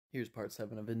Here's part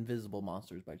 7 of Invisible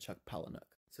Monsters by Chuck Palahniuk.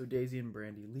 So Daisy and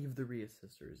Brandy leave the Rhea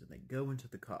sisters and they go into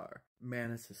the car.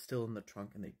 Manus is still in the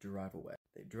trunk and they drive away.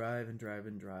 They drive and drive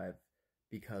and drive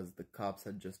because the cops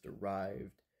had just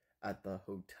arrived at the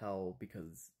hotel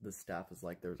because the staff is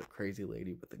like, there's a crazy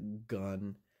lady with a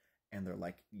gun, and they're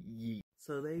like, yeet.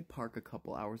 So they park a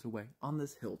couple hours away on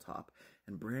this hilltop,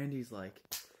 and Brandy's like,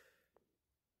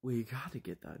 we gotta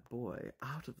get that boy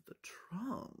out of the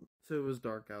trunk. So it was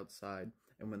dark outside,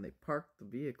 and when they parked the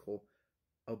vehicle,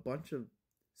 a bunch of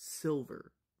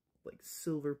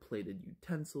silver-plated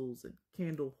utensils and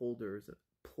candle holders and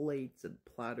plates and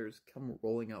platters come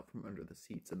rolling out from under the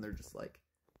seats, and they're just like,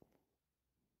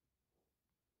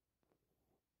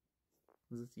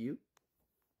 was this you?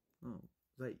 Oh,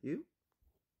 is that you?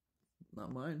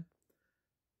 Not mine.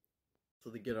 So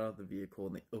they get out of the vehicle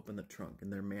and they open the trunk,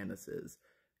 and their Manus is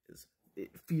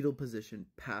fetal position,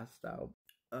 passed out.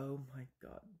 Oh my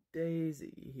god,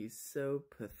 Daisy, he's so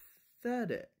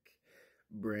pathetic.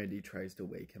 Brandy tries to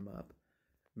wake him up.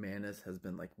 Manus has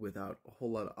been like without a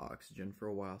whole lot of oxygen for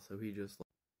a while, so he just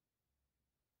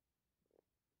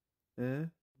like,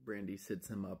 Brandy sits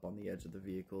him up on the edge of the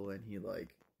vehicle, and he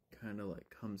like kind of like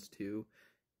comes to,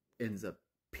 ends up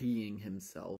peeing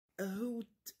himself. Oh,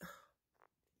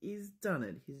 he's done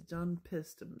it. He's done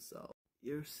pissed himself.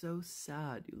 You're so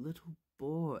sad, you little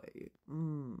boy.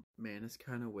 Manus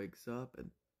kind of wakes up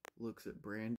and looks at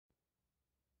Brandy.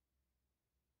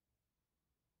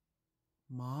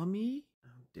 Mommy?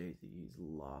 Oh, Daisy, he's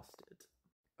lost it.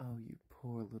 Oh, you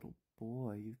poor little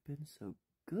boy. You've been so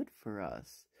good for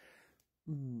us.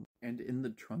 And in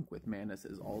the trunk with Manus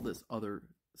is all this other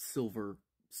silver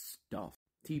stuff.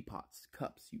 Teapots,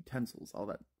 cups, utensils, all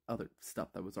that other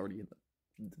stuff that was already in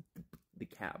the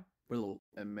cab.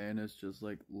 And Manus just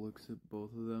like looks at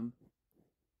both of them.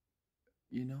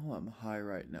 You know I'm high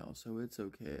right now, so it's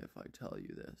okay if I tell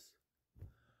you this.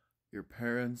 Your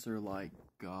parents are like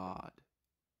God.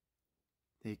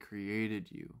 They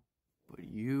created you, but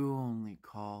you only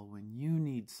call when you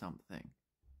need something.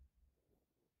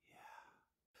 Yeah.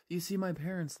 You see, my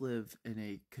parents live in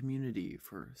a community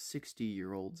for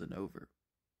 60-year-olds and over.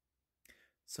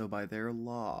 So by their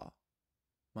law,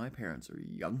 my parents are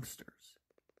youngsters.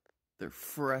 They're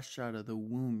fresh out of the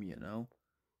womb, you know?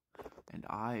 And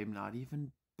I'm not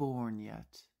even born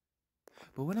yet.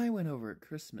 But when I went over at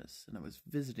Christmas and I was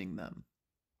visiting them,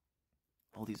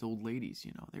 all these old ladies,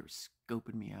 you know, they were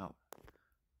scoping me out.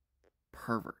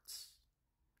 Perverts.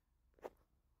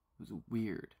 It was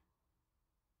weird.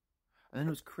 And then it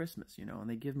was Christmas, you know, and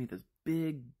they give me this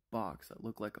big box that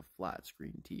looked like a flat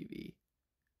screen TV.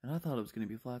 And I thought it was going to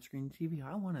be a flat screen TV.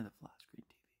 I wanted a flat screen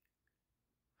TV.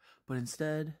 But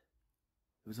instead,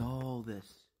 it was all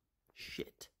this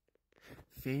shit.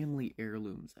 Family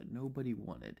heirlooms that nobody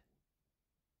wanted.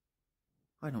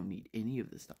 I don't need any of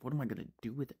this stuff. What am I going to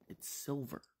do with it? It's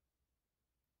silver.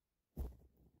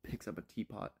 Picks up a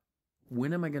teapot.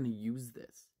 When am I going to use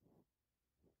this?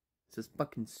 This is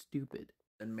fucking stupid.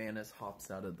 And Manus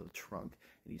hops out of the trunk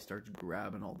and he starts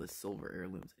grabbing all this silver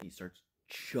heirlooms and he starts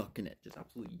chucking it, just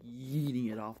absolutely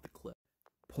yeeting it off the cliff.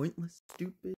 Pointless,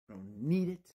 stupid, I don't need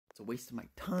it, it's a waste of my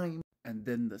time. And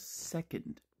then the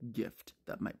second gift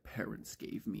that my parents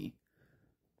gave me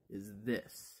is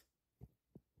this.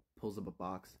 Pulls up a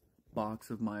box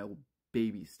of my old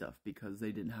baby stuff because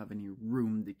they didn't have any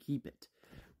room to keep it,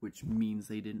 which means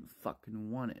they didn't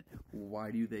fucking want it. Why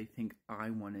do they think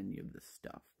I want any of this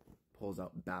stuff? Pulls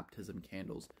out baptism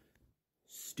candles.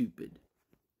 Stupid.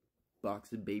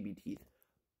 Box of baby teeth.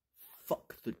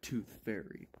 Fuck the tooth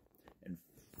fairy. And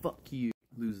fuck you.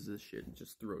 Loses his shit and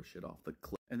just throws shit off the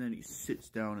cliff. And then he sits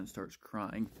down and starts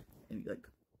crying. And he like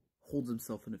holds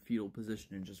himself in a fetal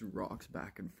position and just rocks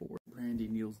back and forth. Brandy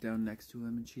kneels down next to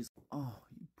him and she's like, oh,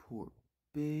 you poor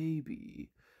baby.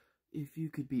 If you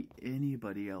could be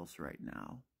anybody else right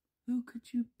now, who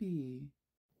could you be?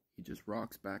 He just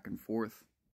rocks back and forth.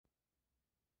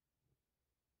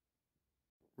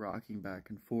 Rocking back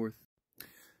and forth.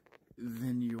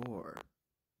 Then you're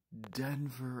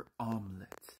Denver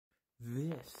Omelette.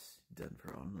 This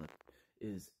Denver Omelette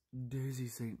is Daisy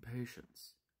St.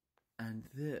 Patience. And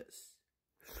this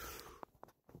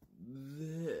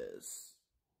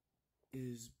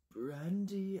is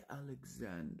Brandy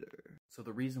Alexander. So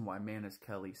the reason why Manus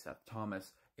Kelly Seth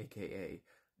Thomas, aka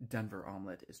Denver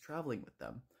Omelette, is traveling with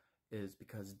them is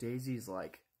because Daisy's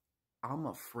like,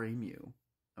 I'ma frame you.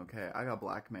 Okay, I got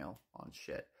blackmail on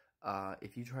shit.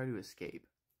 If you try to escape,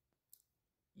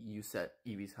 you set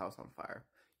Evie's house on fire.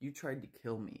 You tried to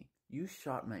kill me. You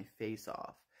shot my face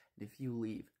off. And if you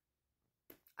leave,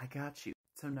 I got you.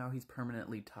 So now he's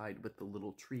permanently tied with the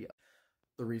little trio.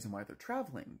 The reason why they're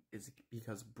traveling is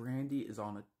because Brandy is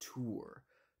on a tour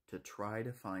to try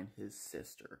to find his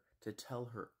sister, to tell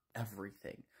her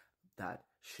everything, that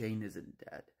Shane isn't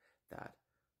dead, that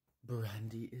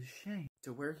Brandy is Shane,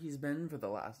 to where he's been for the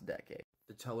last decade,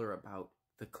 to tell her about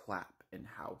the clap and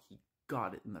how he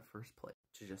got it in the first place,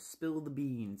 to just spill the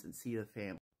beans and see the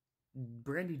family.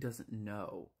 Brandy doesn't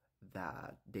know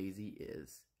that Daisy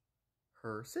is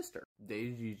her sister.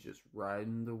 Daisy's just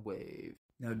riding the wave.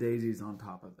 Now Daisy's on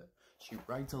top of it. She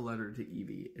writes a letter to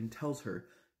Evie and tells her,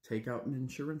 take out an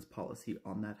insurance policy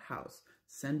on that house,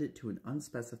 send it to an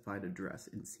unspecified address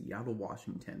in Seattle,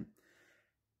 Washington,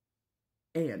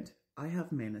 and I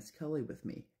have Manus Kelly with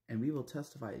me, and we will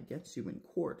testify against you in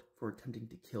court for attempting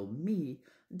to kill me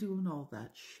doing all that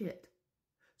shit.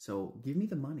 So give me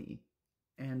the money,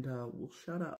 and we'll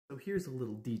shut up. So here's a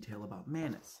little detail about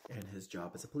Manus and his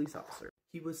job as a police officer.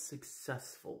 He was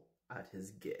successful at his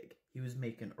gig. He was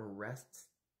making arrests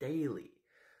daily.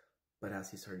 But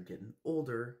as he started getting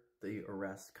older, the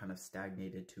arrests kind of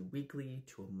stagnated to weekly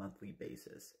to a monthly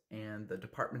basis. And the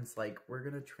department's like, we're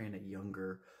going to train a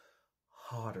younger,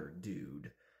 hotter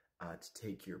dude to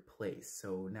take your place.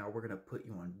 So now we're going to put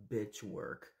you on bitch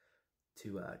work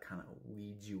to kind of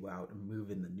weed you out and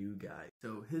move in the new guy.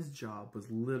 So his job was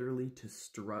literally to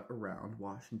strut around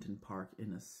Washington Park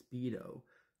in a Speedo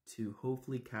to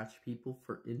hopefully catch people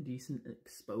for indecent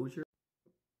exposure,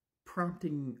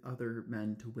 prompting other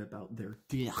men to whip out their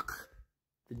dick,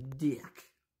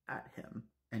 at him.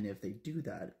 And if they do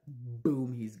that,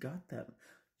 boom, he's got them.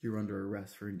 You're under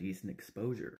arrest for indecent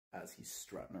exposure as he's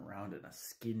strutting around in a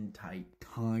skin-tight,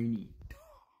 tiny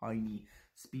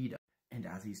Speedo. And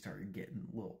as he started getting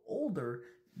a little older,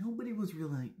 nobody was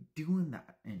really doing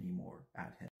that anymore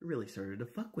at him. It really started to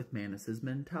fuck with Manus's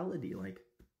mentality. Like,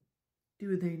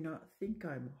 do they not think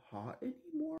I'm hot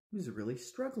anymore? He was really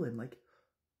struggling. Like,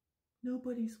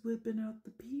 nobody's whipping out the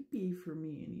pee-pee for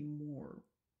me anymore.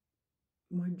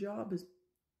 My job is...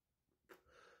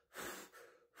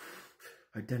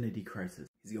 Identity crisis.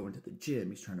 He's going to the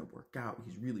gym. He's trying to work out.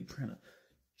 He's really trying to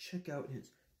check out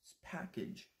his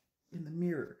package in the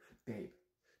mirror. Babe,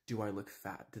 do I look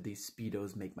fat? Do these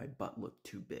Speedos make my butt look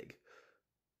too big?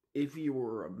 If you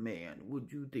were a man,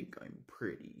 would you think I'm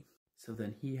pretty? So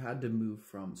then he had to move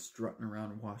from strutting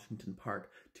around Washington Park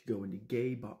to go into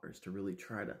gay bars to really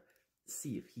try to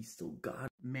see if he still got it.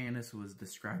 Manus was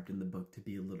described in the book to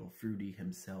be a little fruity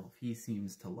himself. He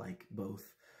seems to like both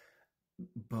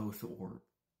or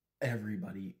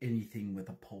everybody, anything with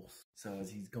a pulse. So as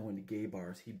he's going to gay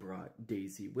bars, he brought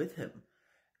Daisy with him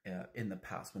in the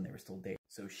past when they were still dating.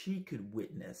 So she could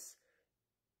witness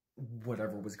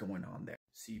whatever was going on there.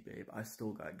 See, babe, I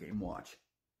still got game watch.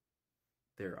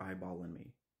 They're eyeballing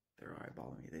me. They're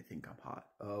eyeballing me. They think I'm hot.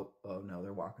 Oh no,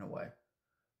 they're walking away.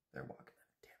 They're walking.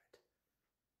 Damn it.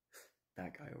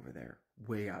 That guy over there,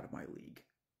 way out of my league.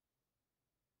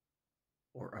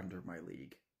 Or under my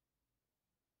league.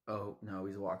 Oh, no,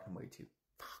 he's walking away too.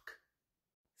 Fuck.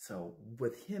 So,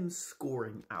 with him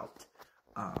scoring out,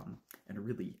 and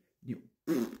really,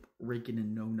 raking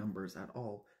in no numbers at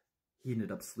all, he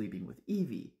ended up sleeping with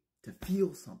Evie to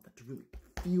feel something, to really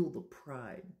feel the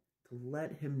pride, to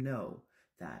let him know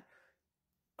that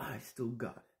I still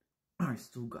got it.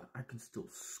 I can still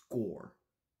score.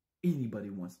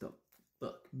 Anybody wants to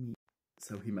fuck me.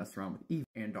 So he messed around with Evie,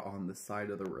 and on the side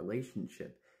of the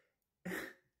relationship,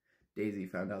 Daisy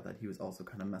found out that he was also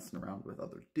kind of messing around with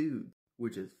other dudes,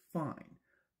 which is fine.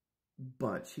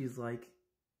 But she's like,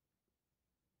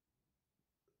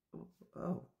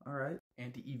 oh, alright.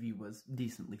 Auntie Evie was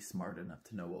decently smart enough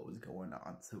to know what was going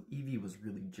on, so Evie was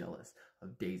really jealous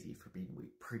of Daisy for being way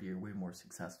prettier, way more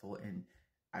successful, and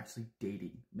actually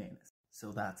dating Manus.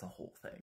 So that's a whole thing.